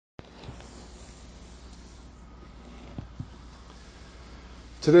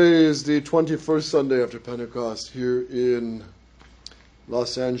Today is the 21st Sunday after Pentecost here in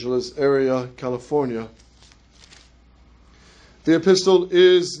Los Angeles area, California. The epistle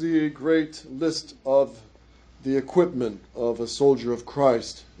is the great list of the equipment of a soldier of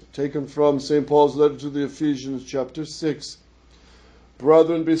Christ, taken from St. Paul's letter to the Ephesians, chapter 6.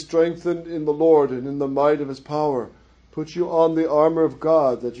 Brethren, be strengthened in the Lord and in the might of his power. Put you on the armor of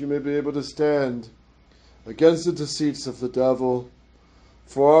God, that you may be able to stand against the deceits of the devil.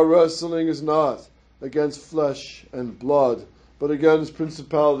 For our wrestling is not against flesh and blood, but against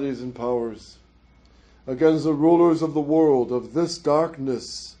principalities and powers, against the rulers of the world of this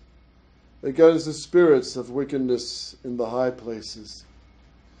darkness, against the spirits of wickedness in the high places.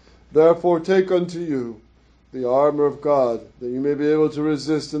 Therefore take unto you the armor of God, that you may be able to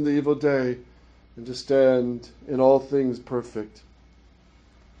resist in the evil day, and to stand in all things perfect.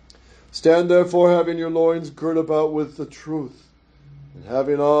 Stand therefore, having your loins girt about with the truth, and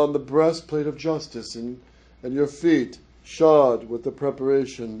having on the breastplate of justice, and your feet shod with the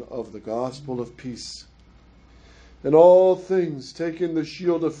preparation of the gospel of peace. In all things taking the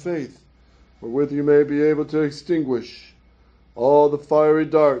shield of faith, wherewith you may be able to extinguish all the fiery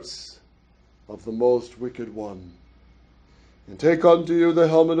darts of the most wicked one. And take unto you the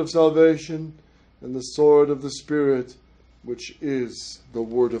helmet of salvation, and the sword of the Spirit, which is the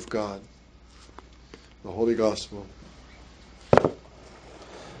Word of God. The Holy Gospel,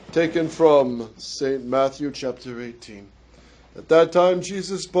 taken from St. Matthew chapter 18. At that time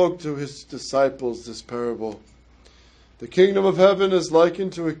Jesus spoke to his disciples this parable. The kingdom of heaven is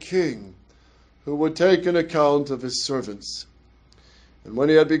likened to a king who would take an account of his servants. And when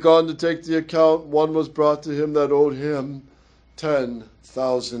he had begun to take the account, one was brought to him that owed him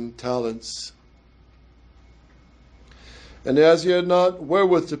 10,000 talents. And as he had not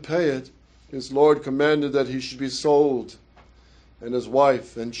wherewith to pay it, his Lord commanded that he should be sold, and his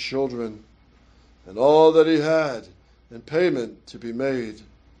wife and children, and all that he had, and payment to be made.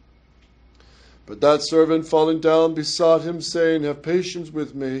 But that servant, falling down, besought him, saying, Have patience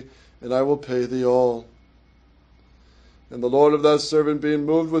with me, and I will pay thee all. And the Lord of that servant, being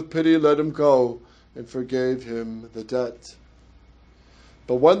moved with pity, let him go, and forgave him the debt.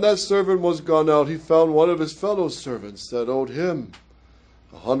 But when that servant was gone out, he found one of his fellow servants that owed him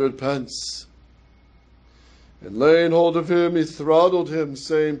 100 pence. And laying hold of him, he throttled him,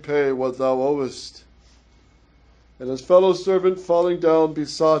 saying, Pay what thou owest. And his fellow servant, falling down,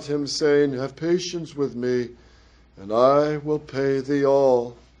 besought him, saying, Have patience with me, and I will pay thee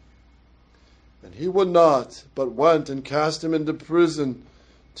all. And he would not, but went and cast him into prison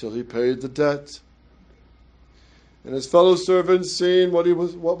till he paid the debt. And his fellow servants, seeing what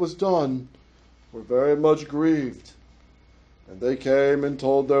was done, were very much grieved. And they came and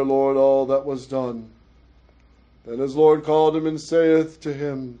told their Lord all that was done. Then his Lord called him and saith to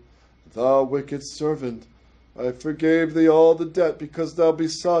him, Thou wicked servant, I forgave thee all the debt, because thou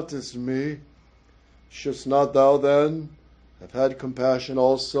besoughtest me. Shouldst not thou then have had compassion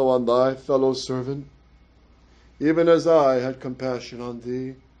also on thy fellow servant, even as I had compassion on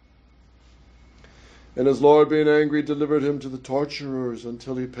thee? And his Lord, being angry, delivered him to the torturers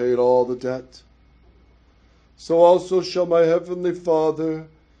until he paid all the debt. So also shall my heavenly Father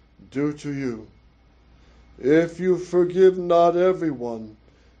do to you, if you forgive not everyone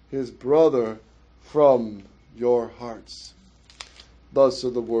his brother from your hearts. Thus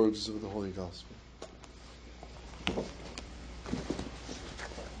are the words of the Holy Gospel.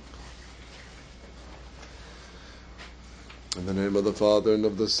 In the name of the Father, and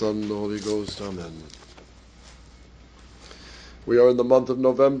of the Son, and the Holy Ghost. Amen. We are in the month of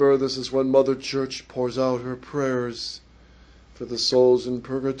November. This is when Mother Church pours out her prayers for the souls in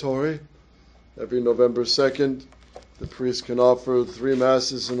purgatory. Every November 2nd, the priest can offer 3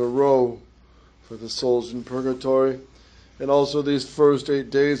 masses in a row for the souls in purgatory. And also these first 8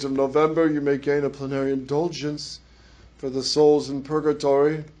 days of November, you may gain a plenary indulgence for the souls in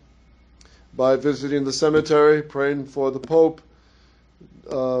purgatory by visiting the cemetery, praying for the Pope,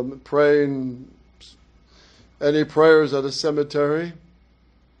 praying any prayers at a cemetery.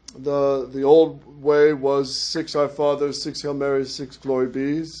 The old way was 6 Our Fathers, 6 Hail Marys, 6 Glory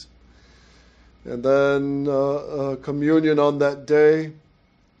Bees. And then communion on that day.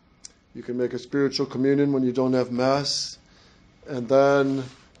 You can make a spiritual communion when you don't have Mass. And then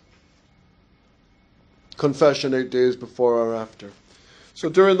confession 8 days before or after. So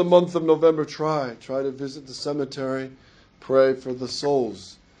during the month of November, try to visit the cemetery, pray for the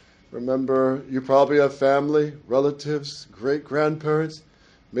souls. Remember, you probably have family, relatives, great-grandparents,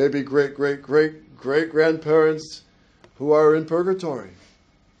 maybe great-great-great-great-grandparents who are in purgatory.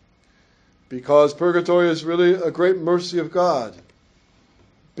 Because purgatory is really a great mercy of God.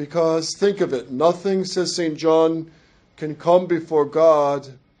 Because think of it, nothing, says St. John, can come before God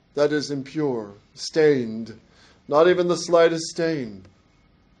that is impure, stained, not even the slightest stain.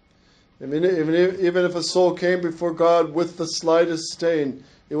 I mean, even if a soul came before God with the slightest stain,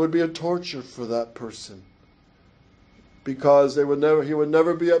 it would be a torture for that person. Because he would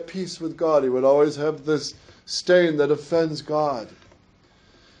never be at peace with God. He would always have this stain that offends God.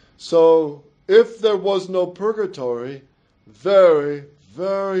 So, if there was no purgatory, very,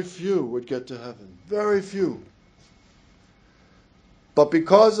 very few would get to heaven. Very few. But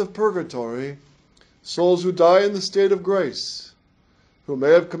because of purgatory, souls who die in the state of grace, who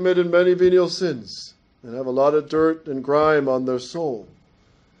may have committed many venial sins and have a lot of dirt and grime on their soul,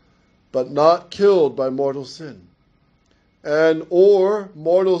 but not killed by mortal sin, and or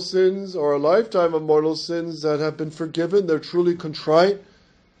mortal sins or a lifetime of mortal sins that have been forgiven, they're truly contrite,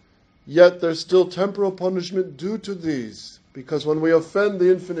 yet there's still temporal punishment due to these. Because when we offend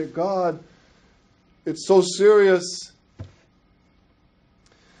the infinite God, it's so serious.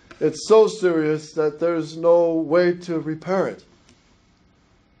 It's so serious that there's no way to repair it.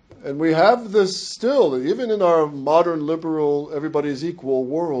 And we have this still, even in our modern liberal, everybody's equal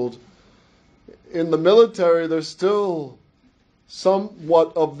world. In the military, there's still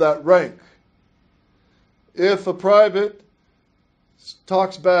somewhat of that rank. If a private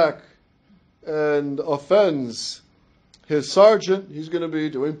talks back and offends his sergeant, he's going to be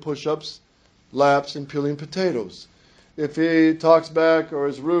doing push-ups, laps, and peeling potatoes. If he talks back or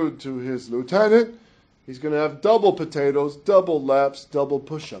is rude to his lieutenant, he's going to have double potatoes, double laps, double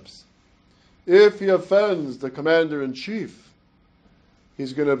push-ups. If he offends the commander-in-chief,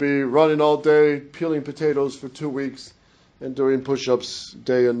 he's going to be running all day, peeling potatoes for 2 weeks, and doing push-ups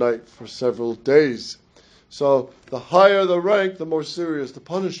day and night for several days. So the higher the rank, the more serious the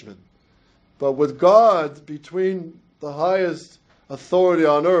punishment. But with God, between the highest authority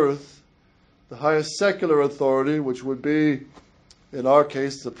on earth, the highest secular authority, which would be, in our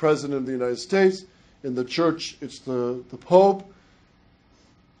case, the President of the United States, in the Church, it's the Pope,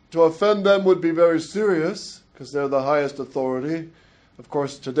 to offend them would be very serious, because they're the highest authority. Of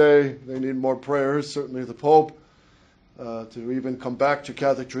course, today, they need more prayers, certainly the Pope, to even come back to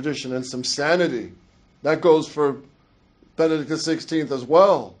Catholic tradition and some sanity. That goes for Benedict XVI as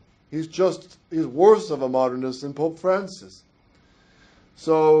well. He's worse of a modernist than Pope Francis.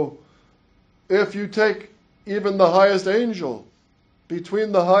 So, if you take even the highest angel,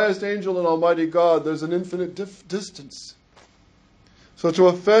 between the highest angel and Almighty God, there's an infinite distance. So to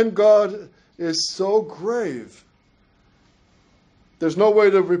offend God is so grave. There's no way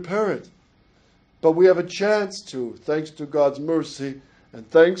to repair it. But we have a chance to, thanks to God's mercy, and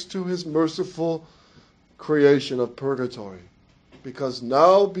thanks to His merciful creation of purgatory. Because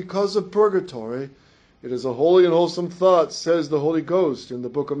now, because of purgatory, it is a holy and wholesome thought, says the Holy Ghost in the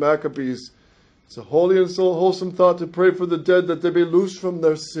book of Maccabees. It's a holy and so wholesome thought to pray for the dead that they be loosed from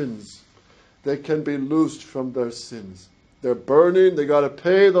their sins. They can be loosed from their sins. They're burning, they got to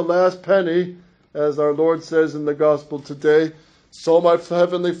pay the last penny, as our Lord says in the gospel today. So my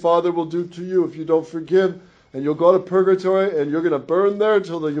heavenly Father will do to you if you don't forgive, and you'll go to purgatory and you're going to burn there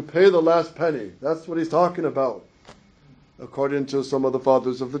until you pay the last penny. That's what he's talking about, according to some of the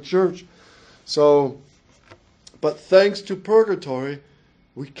fathers of the church. So, but thanks to purgatory,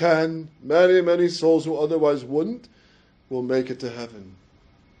 we can, many souls who otherwise wouldn't, will make it to heaven.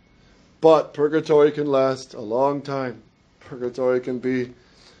 But purgatory can last a long time. Purgatory can be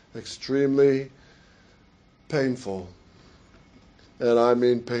extremely painful. And I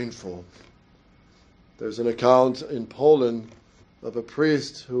mean painful. There's an account in Poland of a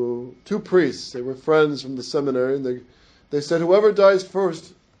priest two priests, they were friends from the seminary, and they said, whoever dies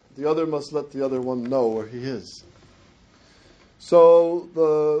first, the other must let the other one know where he is. So,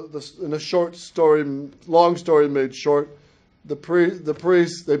 in a short story, long story made short, the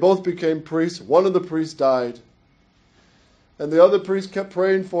priests, they both became priests. One of the priests died. And the other priest kept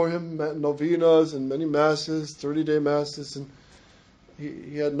praying for him, novenas and many masses, 30-day masses, and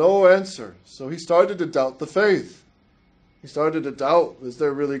he had no answer. So he started to doubt the faith. He started to doubt, is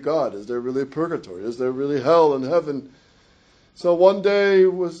there really God? Is there really purgatory? Is there really hell and heaven? So one day he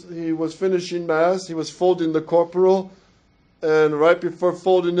was finishing Mass, he was folding the corporal, and right before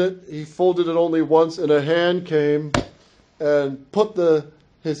folding it, he folded it only once, and a hand came and put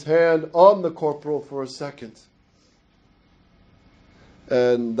his hand on the corporal for a second.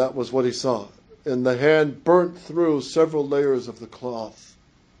 And that was what he saw. And the hand burnt through several layers of the cloth.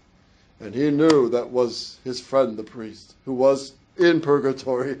 And he knew that was his friend, the priest, who was in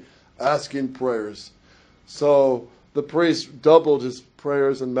purgatory asking prayers. So the priest doubled his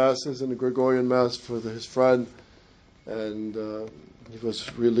prayers and masses in the Gregorian Mass for his friend, and He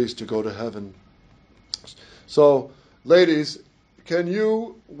was released to go to heaven. So, ladies, can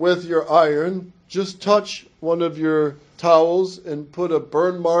you, with your iron, just touch one of your towels and put a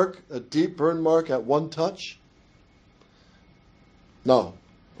burn mark, a deep burn mark at one touch? No.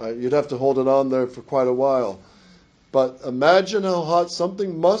 You'd have to hold it on there for quite a while. But imagine how hot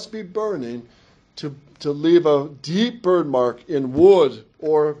something must be burning to leave a deep burn mark in wood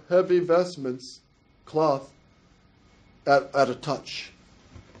or heavy vestments, cloth, at a touch.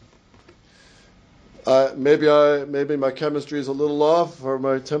 Maybe my chemistry is a little off, or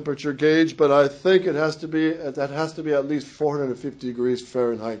my temperature gauge, but I think that has to be at least 450 degrees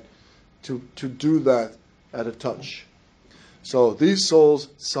Fahrenheit to do that at a touch. So these souls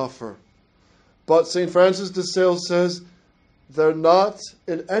suffer. But St. Francis de Sales says they're not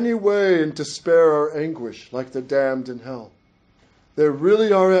in any way in despair or anguish like the damned in hell. They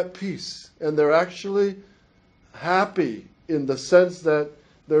really are at peace, and they're actually happy in the sense that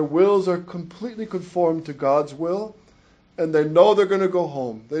their wills are completely conformed to God's will, and they know they're going to go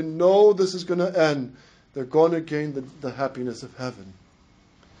home. They know this is going to end. They're going to gain the happiness of heaven.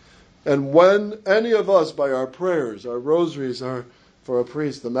 And when any of us, by our prayers, our rosaries, for a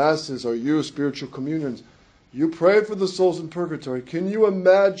priest, the masses, or you, spiritual communions, you pray for the souls in purgatory, can you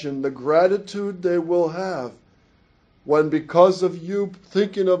imagine the gratitude they will have when, because of you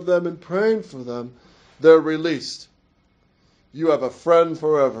thinking of them and praying for them, they're released? You have a friend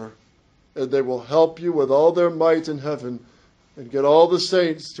forever, and they will help you with all their might in heaven and get all the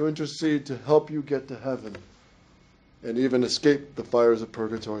saints to intercede to help you get to heaven and even escape the fires of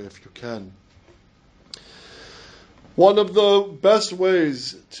purgatory if you can. One of the best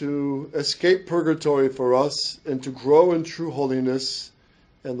ways to escape purgatory for us and to grow in true holiness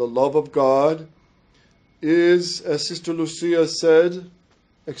and the love of God is, as Sister Lucia said,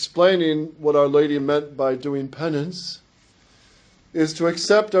 explaining what Our Lady meant by doing penance, is to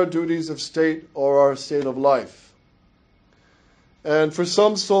accept our duties of state or our state of life. And for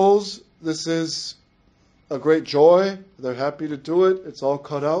some souls, this is a great joy. They're happy to do it. It's all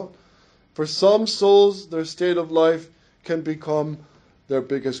cut out. For some souls, their state of life can become their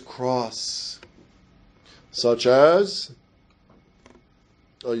biggest cross. Such as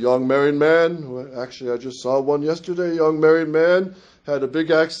a young married man, who actually I just saw one yesterday, a young married man had a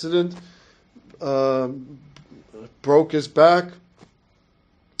big accident, broke his back,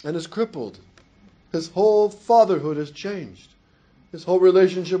 and is crippled. His whole fatherhood has changed. His whole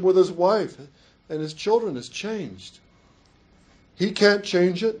relationship with his wife and his children has changed. He can't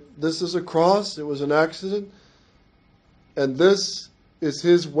change it. This is a cross. It was an accident. And this is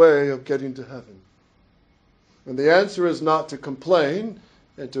his way of getting to heaven. And the answer is not to complain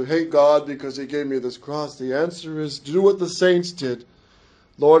and to hate God because he gave me this cross. The answer is do what the saints did.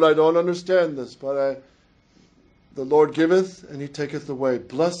 Lord, I don't understand this, but the Lord giveth and he taketh away.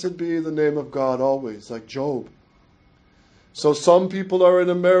 Blessed be the name of God always, like Job. So some people are in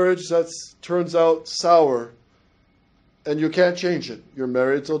a marriage that turns out sour, and you can't change it. You're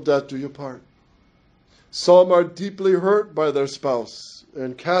married till death do you part. Some are deeply hurt by their spouse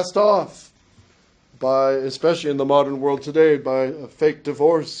and cast off by, especially in the modern world today, by a fake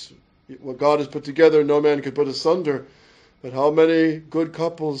divorce. What God has put together, no man can put asunder. But how many good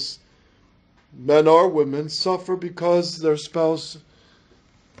couples, men or women, suffer because their spouse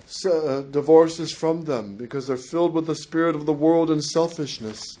divorces from them, because they're filled with the spirit of the world and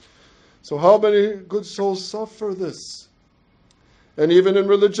selfishness. So how many good souls suffer this? And even in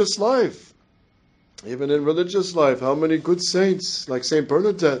religious life, how many good saints, like Saint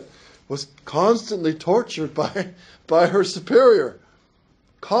Bernadette, was constantly tortured by her superior,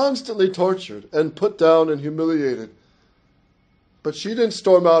 constantly tortured and put down and humiliated. But she didn't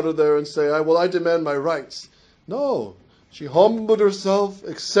storm out of there and say, I demand my rights. No, she humbled herself,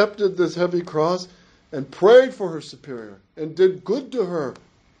 accepted this heavy cross, and prayed for her superior, and did good to her.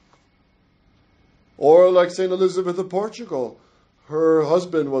 Or like St. Elizabeth of Portugal, her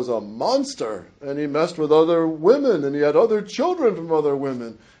husband was a monster, and he messed with other women, and he had other children from other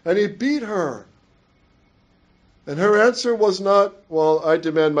women, and he beat her. And her answer was not, I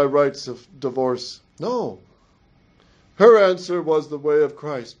demand my rights of divorce. No. Her answer was the way of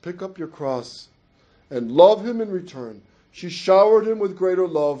Christ. Pick up your cross and love him in return. She showered him with greater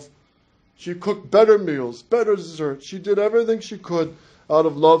love. She cooked better meals, better desserts. She did everything she could out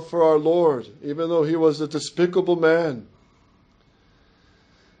of love for our Lord, even though he was a despicable man.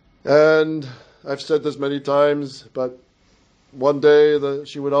 And I've said this many times, but one day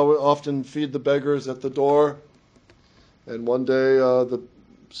she would often feed the beggars at the door. And one day,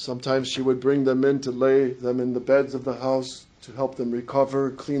 sometimes she would bring them in to lay them in the beds of the house to help them recover,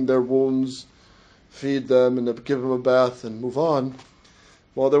 clean their wounds, feed them, and give them a bath and move on.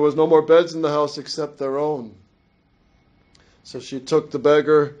 Well, there was no more beds in the house except their own. So she took the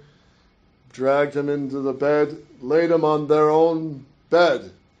beggar, dragged him into the bed, laid him on their own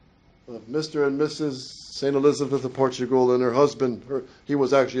bed of Mr. and Mrs. St. Elizabeth of Portugal and her husband. He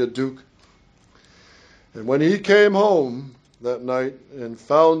was actually a duke. And when he came home that night and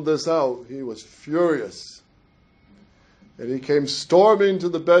found this out, he was furious. And he came storming to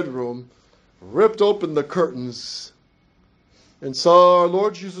the bedroom, ripped open the curtains, and saw our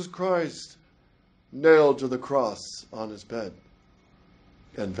Lord Jesus Christ nailed to the cross on his bed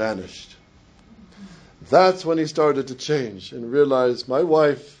and vanished. That's when he started to change and realized, my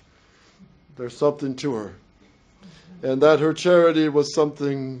wife, there's something to her. And that her charity was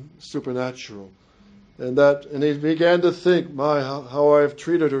something supernatural. And he began to think, how I've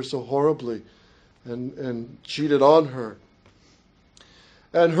treated her so horribly and cheated on her.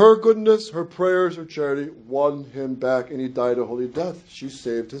 And her goodness, her prayers, her charity won him back, and he died a holy death. She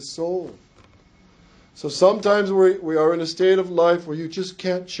saved his soul. So sometimes we are in a state of life where you just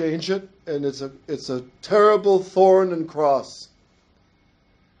can't change it, and it's a terrible thorn and cross.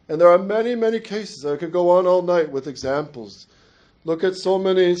 And there are many, many cases. I could go on all night with examples. Look at so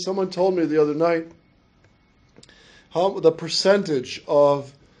many. Someone told me the other night the percentage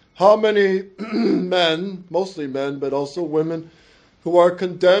of how many men, mostly men, but also women, who are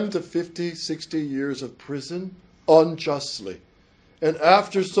condemned to 50, 60 years of prison unjustly. And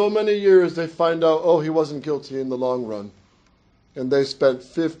after so many years, they find out, he wasn't guilty in the long run. And they spent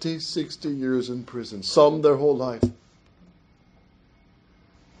 50, 60 years in prison, some their whole life.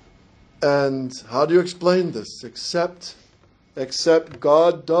 And how do you explain this? Except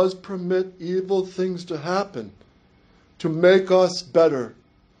God does permit evil things to happen to make us better,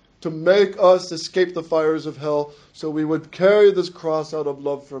 to make us escape the fires of hell, so we would carry this cross out of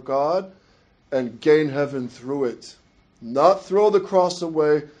love for God and gain heaven through it. Not throw the cross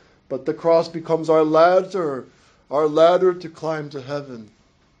away, but the cross becomes our ladder to climb to heaven.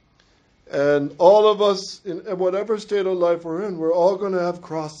 And all of us, in whatever state of life we're in, we're all going to have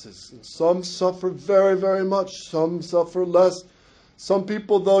crosses. And some suffer very, very much. Some suffer less. Some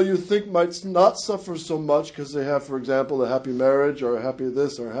people, though, you think might not suffer so much because they have, for example, a happy marriage or a happy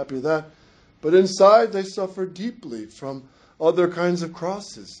this or a happy that. But inside, they suffer deeply from other kinds of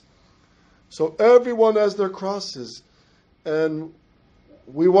crosses. So everyone has their crosses. And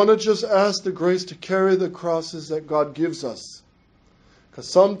we want to just ask the grace to carry the crosses that God gives us. Because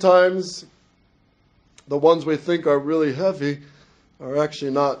sometimes the ones we think are really heavy are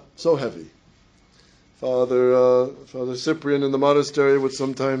actually not so heavy. Father Cyprian in the monastery would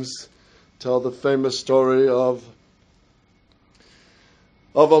sometimes tell the famous story of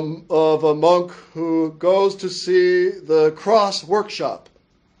a monk who goes to see the cross workshop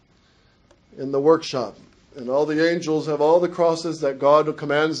in the workshop. And all the angels have all the crosses that God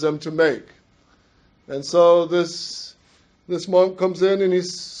commands them to make. And so this monk comes in and he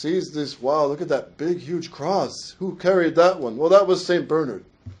sees this, wow, look at that big, huge cross. Who carried that one? Well, that was St. Bernard.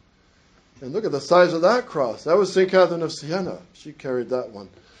 And look at the size of that cross. That was St. Catherine of Siena. She carried that one.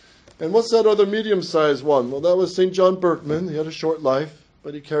 And what's that other medium-sized one? Well, that was St. John Berkman. He had a short life,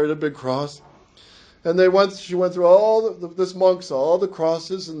 but he carried a big cross. And she went through this monk saw all the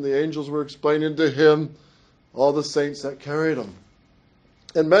crosses, and the angels were explaining to him all the saints that carried them.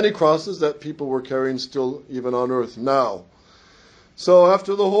 And many crosses that people were carrying still even on earth now. So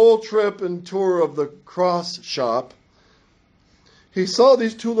after the whole trip and tour of the cross shop, he saw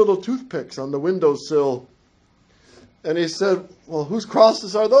these two little toothpicks on the windowsill. And he said, well, whose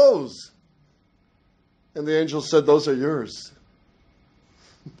crosses are those? And the angel said, those are yours.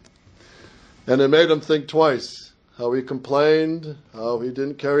 And it made him think twice. How he complained, how he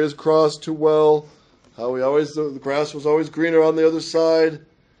didn't carry his cross too well, how the grass was always greener on the other side.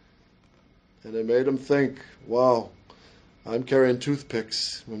 And it made him think, wow, I'm carrying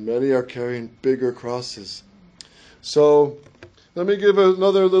toothpicks when many are carrying bigger crosses. So let me give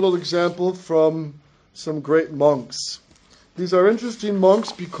another little example from some great monks. These are interesting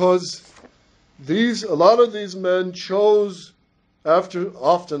monks because a lot of these men chose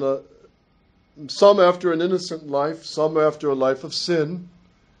some after an innocent life, some after a life of sin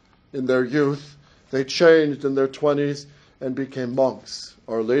in their youth. They changed in their 20s and became monks,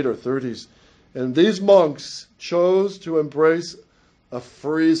 or later 30s. And these monks chose to embrace a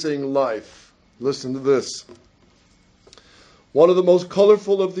freezing life. Listen to this. One of the most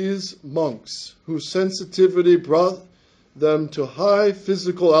colorful of these monks, whose sensitivity brought them to high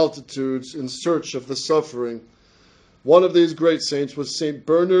physical altitudes in search of the suffering, one of these great saints was Saint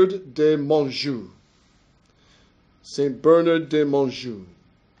Bernard de Monjou. Saint Bernard de Monjou,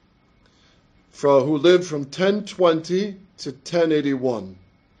 who lived from 1020 to 1081.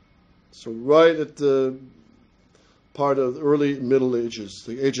 So right at the part of the early Middle Ages,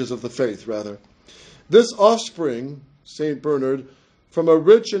 the ages of the faith, rather. This offspring, St. Bernard, from a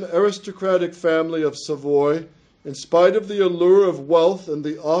rich and aristocratic family of Savoy, in spite of the allure of wealth and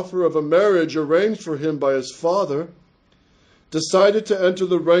the offer of a marriage arranged for him by his father, decided to enter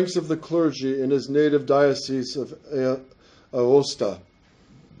the ranks of the clergy in his native diocese of Aosta.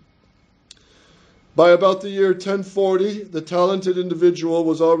 By about the year 1040, the talented individual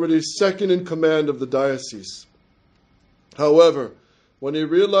was already second in command of the diocese. However, when he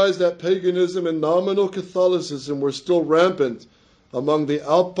realized that paganism and nominal Catholicism were still rampant among the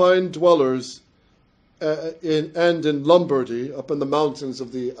Alpine dwellers and in Lombardy, up in the mountains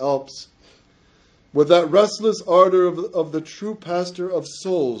of the Alps, with that restless ardor of the true pastor of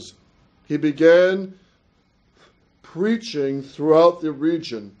souls, he began preaching throughout the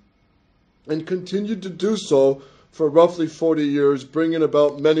region and continued to do so for roughly 40 years, bringing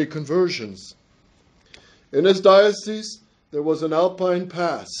about many conversions. In his diocese, there was an Alpine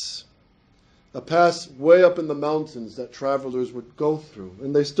pass, a pass way up in the mountains that travelers would go through,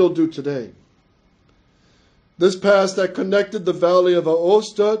 and they still do today. This pass that connected the valley of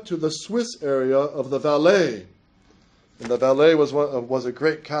Aosta to the Swiss area of the Valais. And the Valais was a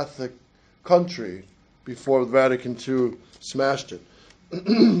great Catholic country before Vatican II smashed it.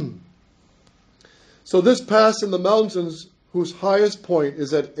 So this pass in the mountains, whose highest point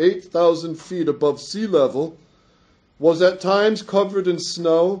is at 8,000 feet above sea level, was at times covered in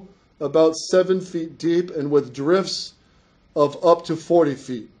snow about 7 feet deep and with drifts of up to 40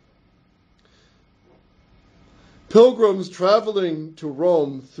 feet. Pilgrims traveling to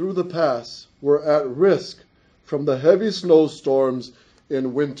Rome through the pass were at risk from the heavy snowstorms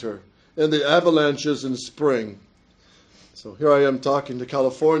in winter and the avalanches in spring. So here I am talking to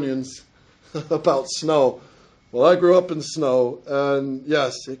Californians about snow. Well, I grew up in snow, and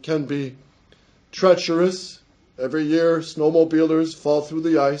yes, it can be treacherous. Every year, snowmobilers fall through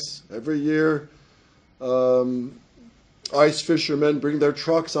the ice. Every year, ice fishermen bring their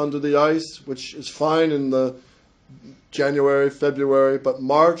trucks onto the ice, which is fine in the January, February, but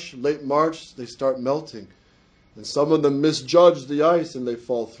March, late March, they start melting. And some of them misjudge the ice and they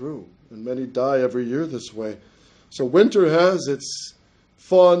fall through. And many die every year this way. So winter has its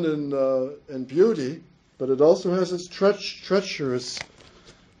fun and beauty, but it also has its treacherous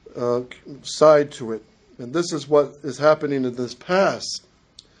side to it. And this is what is happening in this pass.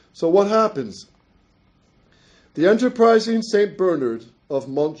 So what happens? The enterprising St. Bernard of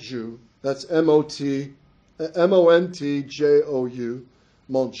Montjou, that's Montjou,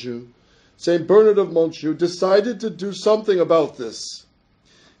 Montjou, St. Bernard of Montjou decided to do something about this.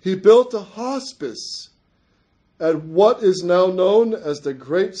 He built a hospice at what is now known as the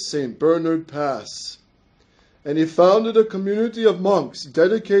Great St. Bernard Pass. And he founded a community of monks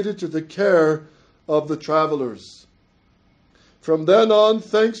dedicated to the care of the travelers. From then on,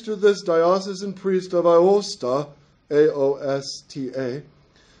 thanks to this diocesan priest of Aosta, A-O-S-T-A,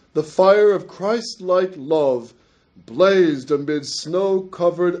 the fire of Christ-like love blazed amid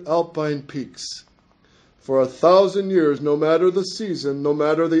snow-covered alpine peaks. For 1,000 years, no matter the season, no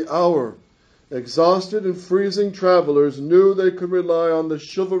matter the hour, exhausted and freezing travelers knew they could rely on the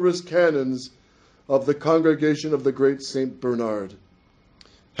chivalrous canons of the congregation of the great St. Bernard.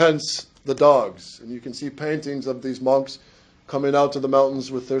 Hence the dogs. And you can see paintings of these monks coming out to the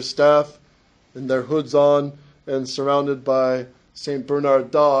mountains with their staff and their hoods on and surrounded by St.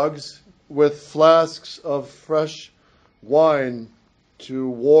 Bernard dogs with flasks of fresh wine to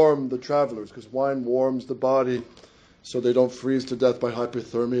warm the travelers, because wine warms the body so they don't freeze to death by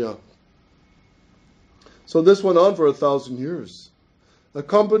hypothermia. So this went on for 1,000 years,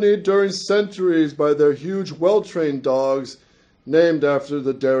 accompanied during centuries by their huge, well-trained dogs named after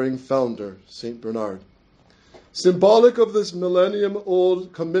the daring founder, St. Bernard. Symbolic of this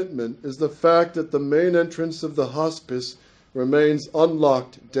millennium-old commitment is the fact that the main entrance of the hospice remains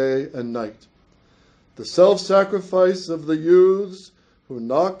unlocked day and night. The self-sacrifice of the youths who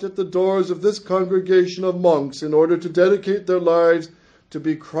knocked at the doors of this congregation of monks in order to dedicate their lives to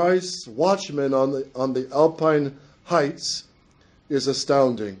be Christ's watchmen on the Alpine heights is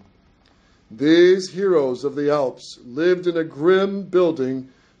astounding. These heroes of the Alps lived in a grim building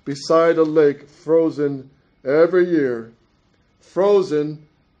beside a lake, frozen every year, frozen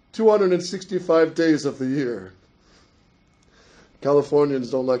 265 days of the year.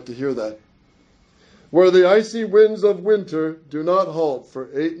 Californians don't like to hear that. Where the icy winds of winter do not halt for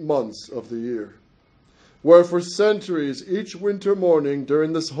 8 months of the year. Where for centuries, each winter morning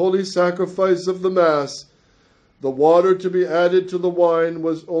during this holy sacrifice of the Mass, the water to be added to the wine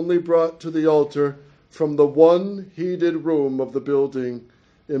was only brought to the altar from the one heated room of the building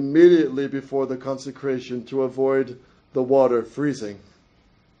immediately before the consecration to avoid the water freezing.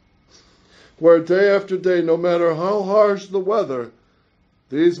 Where day after day, no matter how harsh the weather,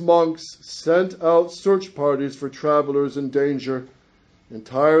 these monks sent out search parties for travelers in danger and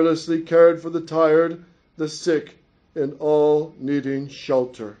tirelessly cared for the tired, the sick, and all needing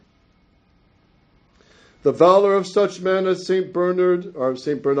shelter. The valor of such men as Saint Bernard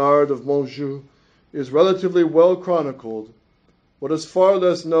of Monjou is relatively well chronicled. What is far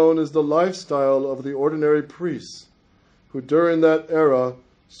less known is the lifestyle of the ordinary priests, who during that era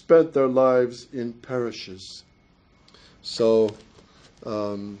spent their lives in parishes. So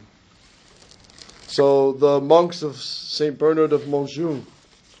the monks of Saint Bernard of Monjou,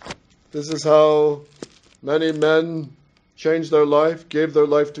 this is how many men changed their life, gave their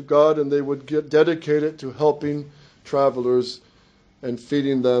life to God, and they would dedicate it to helping travelers and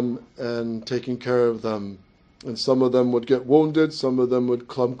feeding them and taking care of them. And some of them would get wounded, some of them would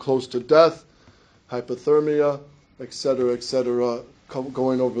come close to death, hypothermia, etc.,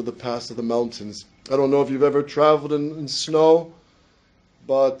 going over the pass of the mountains. I don't know if you've ever traveled in snow,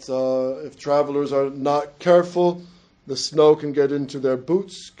 but if travelers are not careful, the snow can get into their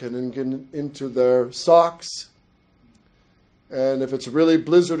boots, can get into their socks, and if it's really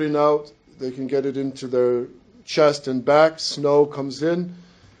blizzarding out, they can get it into their chest and back. Snow comes in,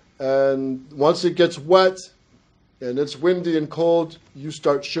 and once it gets wet and it's windy and cold, you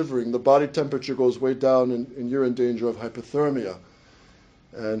start shivering. The body temperature goes way down, and you're in danger of hypothermia.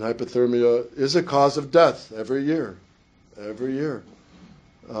 And hypothermia is a cause of death every year. Every year.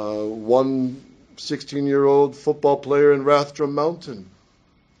 One 16-year-old football player in Rathdrum Mountain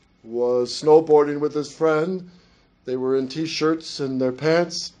was snowboarding with his friend. They were in T-shirts and their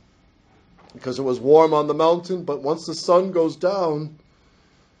pants because it was warm on the mountain, but once the sun goes down,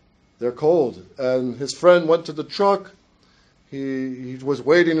 they're cold. And his friend went to the truck. He was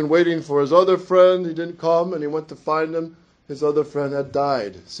waiting and waiting for his other friend. He didn't come, and he went to find him. His other friend had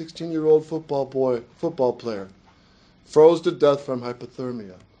died. 16-year-old football player, froze to death from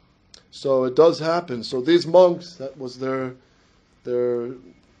hypothermia. So it does happen. So these monks, that was their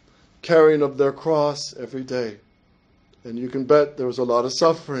carrying of their cross every day. And you can bet there was a lot of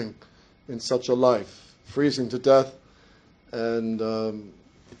suffering in such a life, freezing to death, and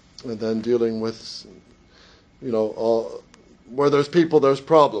then dealing with, where there's people, there's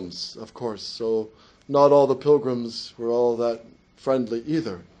problems, of course. So not all the pilgrims were all that friendly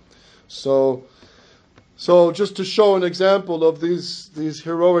either. So just to show an example of these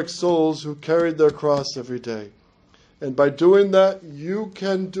heroic souls who carried their cross every day. And by doing that, you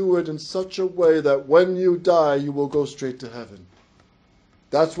can do it in such a way that when you die, you will go straight to heaven.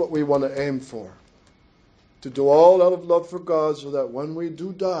 That's what we want to aim for. To do all out of love for God so that when we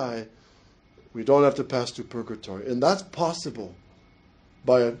do die, we don't have to pass through purgatory. And that's possible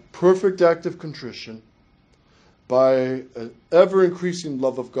by a perfect act of contrition, by an ever-increasing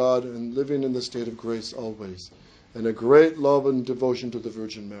love of God and living in the state of grace always, and a great love and devotion to the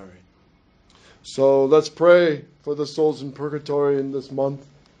Virgin Mary. So let's pray for the souls in purgatory in this month,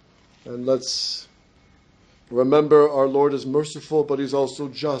 and let's remember our Lord is merciful, but He's also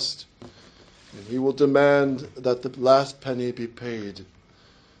just, and He will demand that the last penny be paid.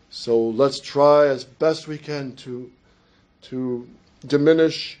 So let's try as best we can to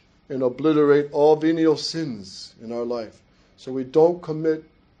diminish and obliterate all venial sins in our life, so we don't commit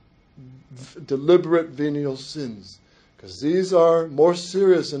deliberate venial sins, because these are more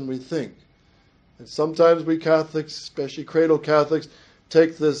serious than we think. And sometimes we Catholics, especially cradle Catholics,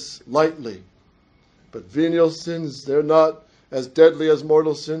 take this lightly. But venial sins, they're not as deadly as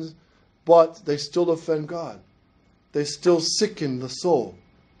mortal sins, but they still offend God. They still sicken the soul.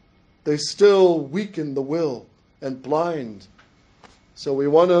 They still weaken the will and blind. So we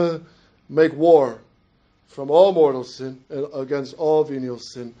want to make war from all mortal sin and against all venial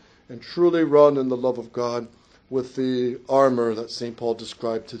sin, and truly run in the love of God with the armor that St. Paul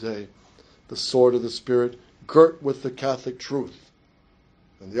described today, the sword of the Spirit, girt with the Catholic truth.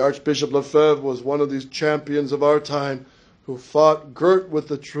 And the Archbishop Lefebvre was one of these champions of our time who fought girt with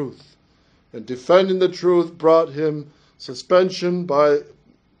the truth. And defending the truth brought him suspension by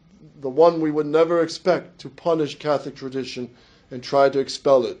the one we would never expect to punish Catholic tradition and try to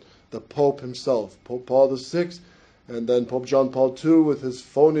expel it, the Pope himself, Pope Paul VI, and then Pope John Paul II with his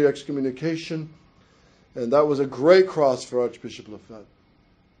phony excommunication. And that was a great cross for Archbishop Lefebvre,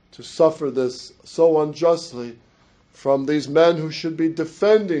 to suffer this so unjustly from these men who should be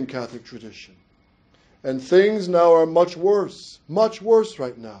defending Catholic tradition. And things now are much worse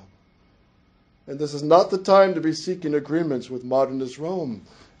right now. And this is not the time to be seeking agreements with modernist Rome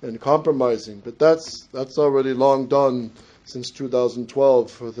and compromising, but that's already long done since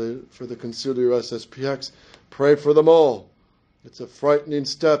 2012 for the Conciliar SSPX. Pray for them all. It's a frightening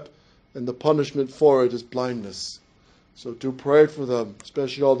step, and the punishment for it is blindness. So do pray for them,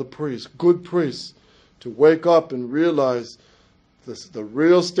 especially all the priests, good priests, to wake up and realize the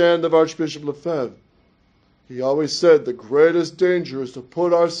real stand of Archbishop Lefebvre. He always said the greatest danger is to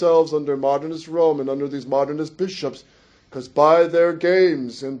put ourselves under modernist Rome and under these modernist bishops, because by their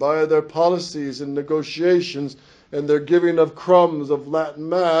games and by their policies and negotiations and their giving of crumbs of Latin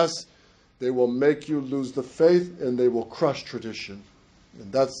Mass, they will make you lose the faith and they will crush tradition.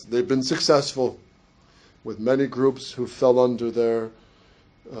 And they've been successful with many groups who fell under their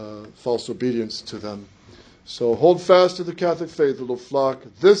false obedience to them. So hold fast to the Catholic faith, little flock.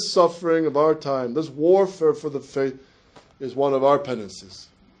 This suffering of our time, this warfare for the faith, is one of our penances.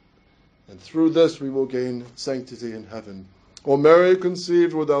 And through this we will gain sanctity in heaven. O Mary,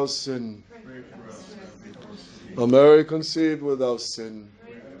 conceived without sin. O Mary, conceived without sin.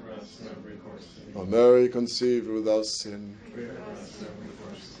 O Mary, conceived without sin.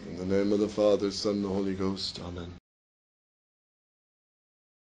 In the name of the Father, Son, and the Holy Ghost. Amen.